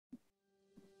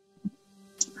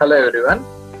Hello everyone,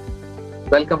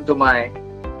 welcome to my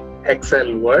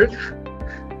Excel world.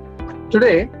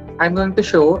 Today I'm going to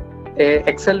show a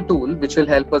Excel tool which will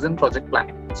help us in project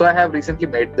planning. So I have recently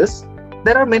made this.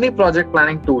 There are many project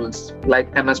planning tools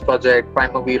like MS Project,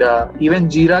 Primavera, even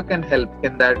Jira can help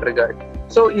in that regard.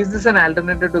 So is this an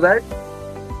alternative to that?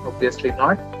 Obviously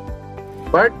not.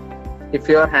 But if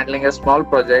you are handling a small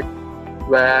project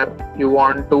where you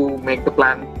want to make the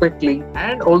plan quickly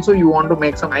and also you want to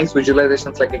make some nice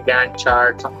visualizations like a Gantt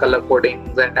chart, some color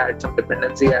codings and add some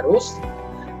dependency arrows,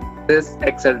 this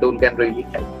Excel tool can really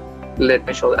help. Let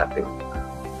me show that to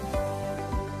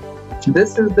you.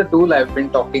 This is the tool I've been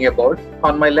talking about.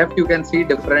 On my left you can see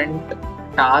different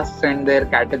tasks and their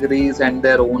categories and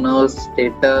their owners,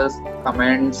 status,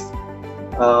 comments,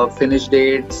 finish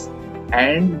dates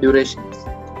and durations.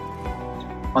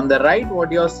 On the right,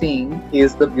 what you're seeing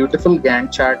is the beautiful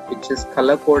Gantt chart, which is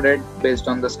color coded based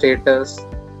on the status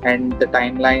and the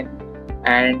timeline,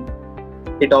 and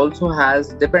it also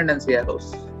has dependency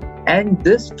arrows. And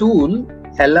this tool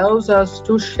allows us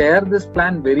to share this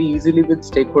plan very easily with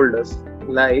stakeholders.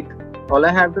 Like, all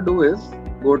I have to do is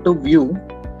go to view,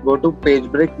 go to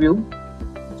page break view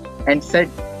and set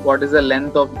what is the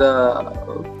length of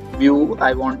the view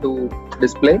I want to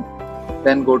display.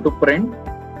 Then go to print.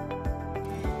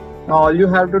 Now all you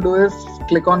have to do is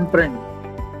click on print.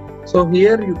 So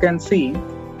here you can see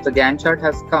the Gantt chart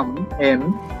has come in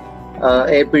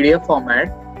a PDF format,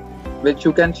 which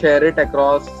you can share it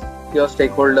across your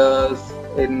stakeholders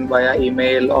in via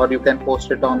email, or you can post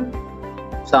it on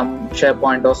some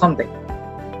SharePoint or something,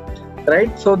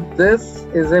 right? So this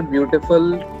is a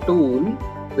beautiful tool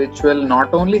which will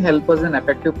not only help us in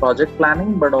effective project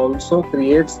planning but also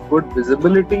creates good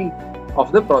visibility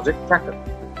of the project tracker.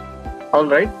 All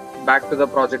right, back to the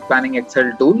project planning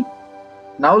Excel tool.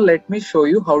 Now let me show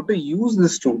you how to use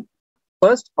this tool.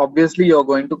 First, obviously you're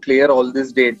going to clear all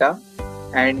this data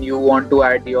and you want to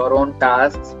add your own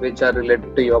tasks which are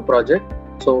related to your project.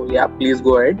 So yeah, please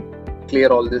go ahead, clear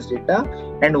all this data.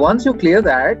 And once you clear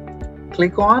that,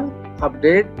 click on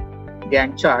update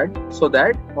Gantt chart so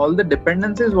that all the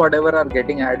dependencies, whatever are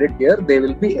getting added here, they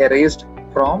will be erased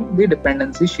from the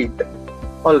dependency sheet.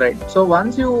 Alright, so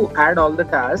once you add all the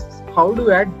tasks, how do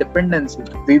you add dependency?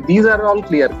 These are all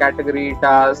clear: category,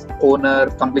 task, owner,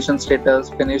 completion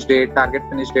status, finish date, target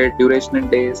finish date, duration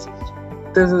in days.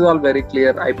 This is all very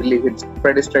clear. I believe it's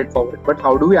pretty straightforward. But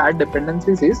how do we add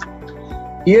dependencies is,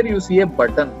 here you see a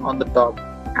button on the top,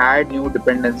 add new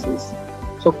dependencies.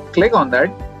 So click on that.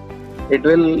 It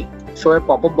will show a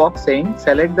pop-up box saying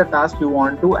select the task you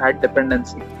want to add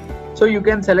dependency. So you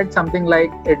can select something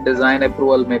like a design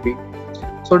approval maybe.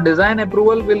 So design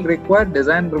approval will require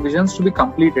design revisions to be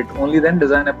completed. Only then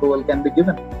design approval can be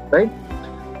given, right?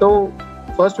 So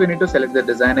first we need to select the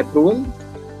design approval.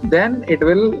 Then it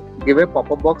will give a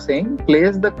pop-up box saying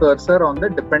place the cursor on the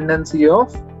dependency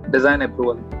of design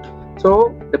approval.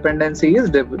 So dependency is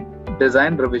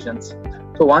design revisions.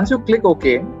 So once you click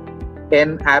OK,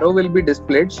 an arrow will be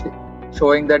displayed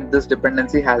showing that this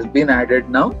dependency has been added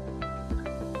now,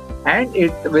 and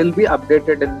it will be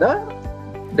updated in the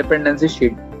dependency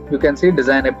sheet. You can see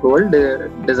design approval,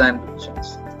 design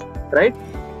revisions, right?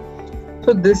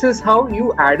 So this is how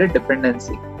you add a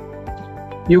dependency.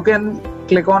 You can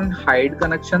click on hide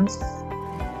connections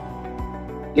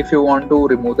if you want to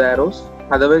remove the arrows.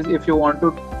 Otherwise, if you want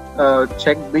to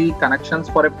check the connections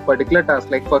for a particular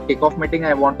task, like for kickoff meeting,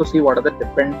 I want to see what are the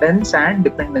dependents and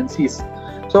dependencies.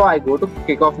 So I go to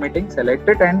kickoff meeting, select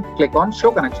it and click on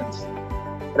show connections,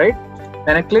 right?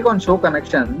 When I click on show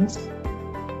connections,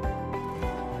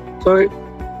 so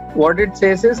what it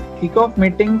says is kickoff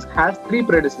meetings has three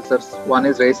predecessors. One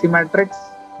is RACI matrix,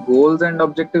 goals and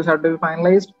objectives have to be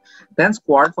finalized, then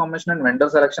squad formation and vendor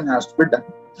selection has to be done.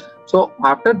 So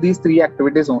after these three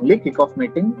activities only, kickoff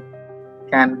meeting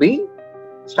can be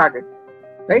started,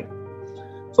 right?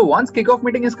 So once kickoff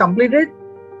meeting is completed,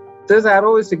 this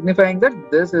arrow is signifying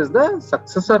that this is the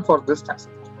successor for this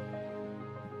task.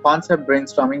 Concept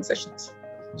brainstorming sessions.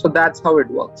 So that's how it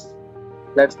works.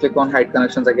 Let's click on hide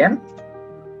connections again.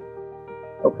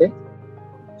 Okay.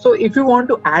 So if you want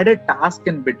to add a task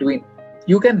in between,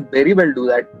 you can very well do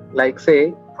that. Like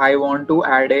say, I want to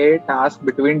add a task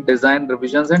between design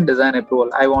revisions and design approval.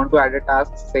 I want to add a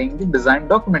task saying the design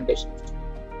documentation,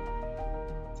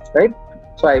 right?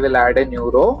 So I will add a new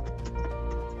row,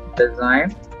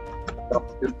 design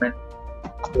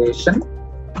documentation.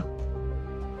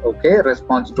 Okay,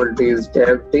 responsibility is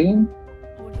dev team.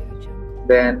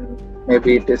 Then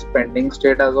maybe it is pending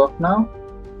state as of now,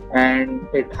 and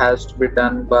it has to be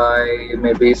done by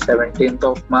maybe 17th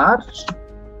of March.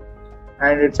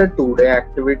 And it's a 2-day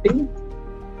activity.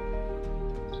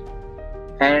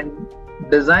 and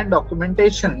design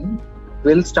documentation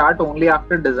will start only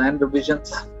after design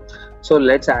revisions. So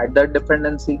let's add that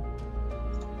dependency.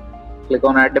 Click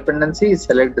on add dependency,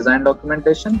 select design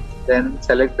documentation, then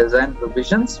select design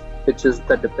revisions, which is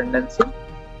the dependency.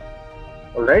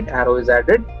 Alright, arrow is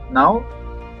added. Now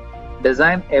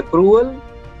design approval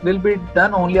will be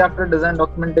done only after design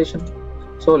documentation.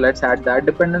 So let's add that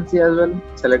dependency as well.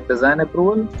 Select design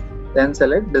approval, then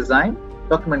select design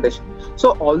documentation.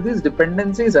 So all these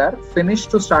dependencies are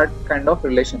finished to start kind of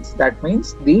relations. That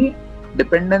means the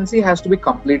dependency has to be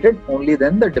completed, only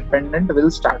then the dependent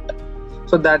will start.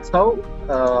 So that's how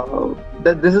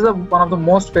this is one of the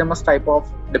most famous type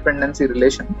of dependency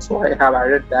relation. So I have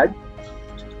added that,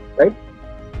 right?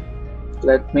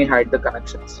 Let me hide the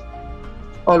connections.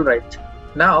 All right.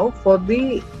 Now for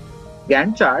the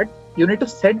Gantt chart, you need to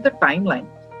set the timeline.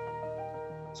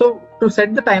 So to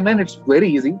set the timeline, it's very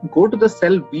easy. Go to the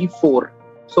cell V4.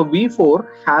 So V4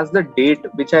 has the date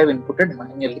which I have inputted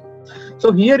manually.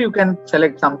 So here you can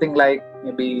select something like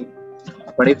maybe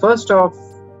 21st of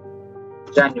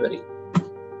January.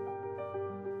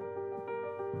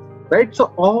 Right?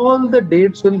 So all the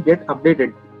dates will get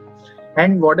updated.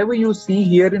 And whatever you see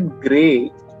here in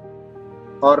gray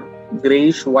or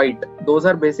grayish white, those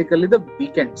are basically the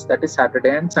weekends, that is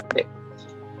Saturday and Sunday.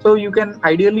 So you can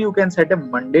ideally you can set a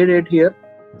Monday date here.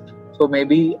 So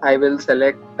maybe I will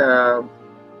select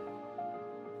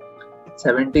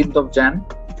 17th of Jan.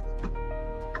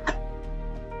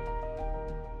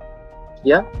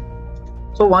 Yeah.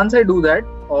 So once I do that,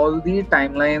 all the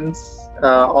timelines,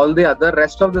 all the other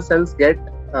rest of the cells get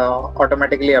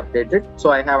automatically updated.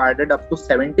 So I have added up to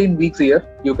 17 weeks here.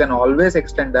 You can always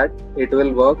extend that. It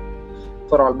will work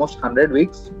for almost 100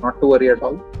 weeks. Not to worry at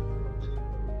all.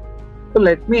 So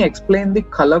let me explain the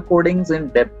color codings in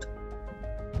depth.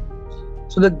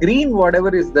 So the green,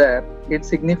 whatever is there, it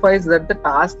signifies that the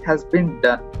task has been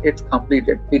done. It's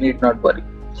completed. We need not worry.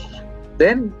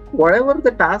 Then whatever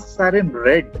the tasks are in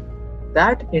red,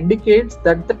 that indicates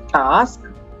that the task,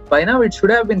 by now it should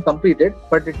have been completed,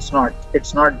 but it's not.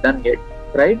 It's not done yet,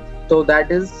 right? So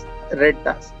that is red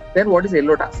task. Then what is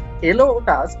yellow task? Yellow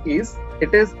task is,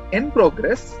 it is in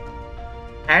progress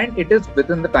and it is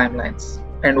within the timelines.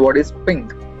 And what is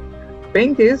pink?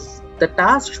 Pink is the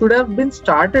task should have been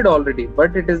started already,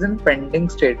 but it is in pending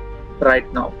state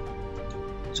right now.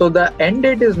 So the end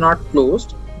date is not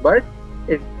closed, but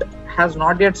it has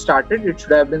not yet started. It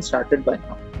should have been started by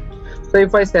now. So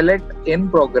if I select in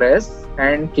progress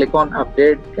and click on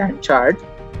update Gantt chart,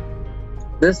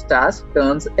 this task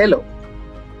turns yellow,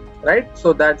 right?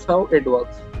 So that's how it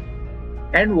works.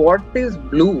 And what is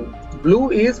blue? Blue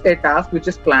is a task which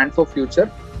is planned for future.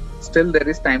 Still there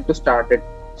is time to start it.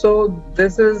 So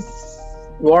this is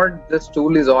what this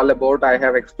tool is all about. I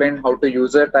have explained how to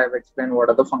use it. I have explained what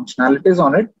are the functionalities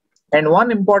on it. And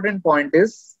one important point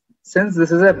is, since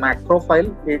this is a macro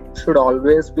file, it should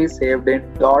always be saved in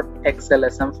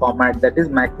 .xlsm format, that is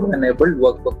macro enabled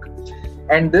workbook.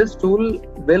 And this tool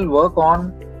will work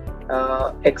on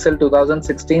Excel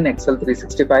 2016, Excel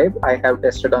 365. I have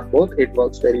tested on both. It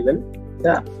works very well.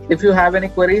 Yeah. If you have any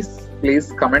queries,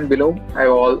 please comment below.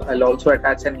 I'll also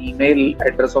attach an email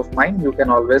address of mine. You can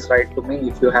always write to me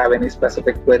if you have any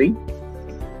specific query.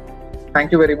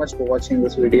 Thank you very much for watching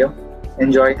this video.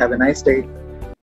 Enjoy. Have a nice day.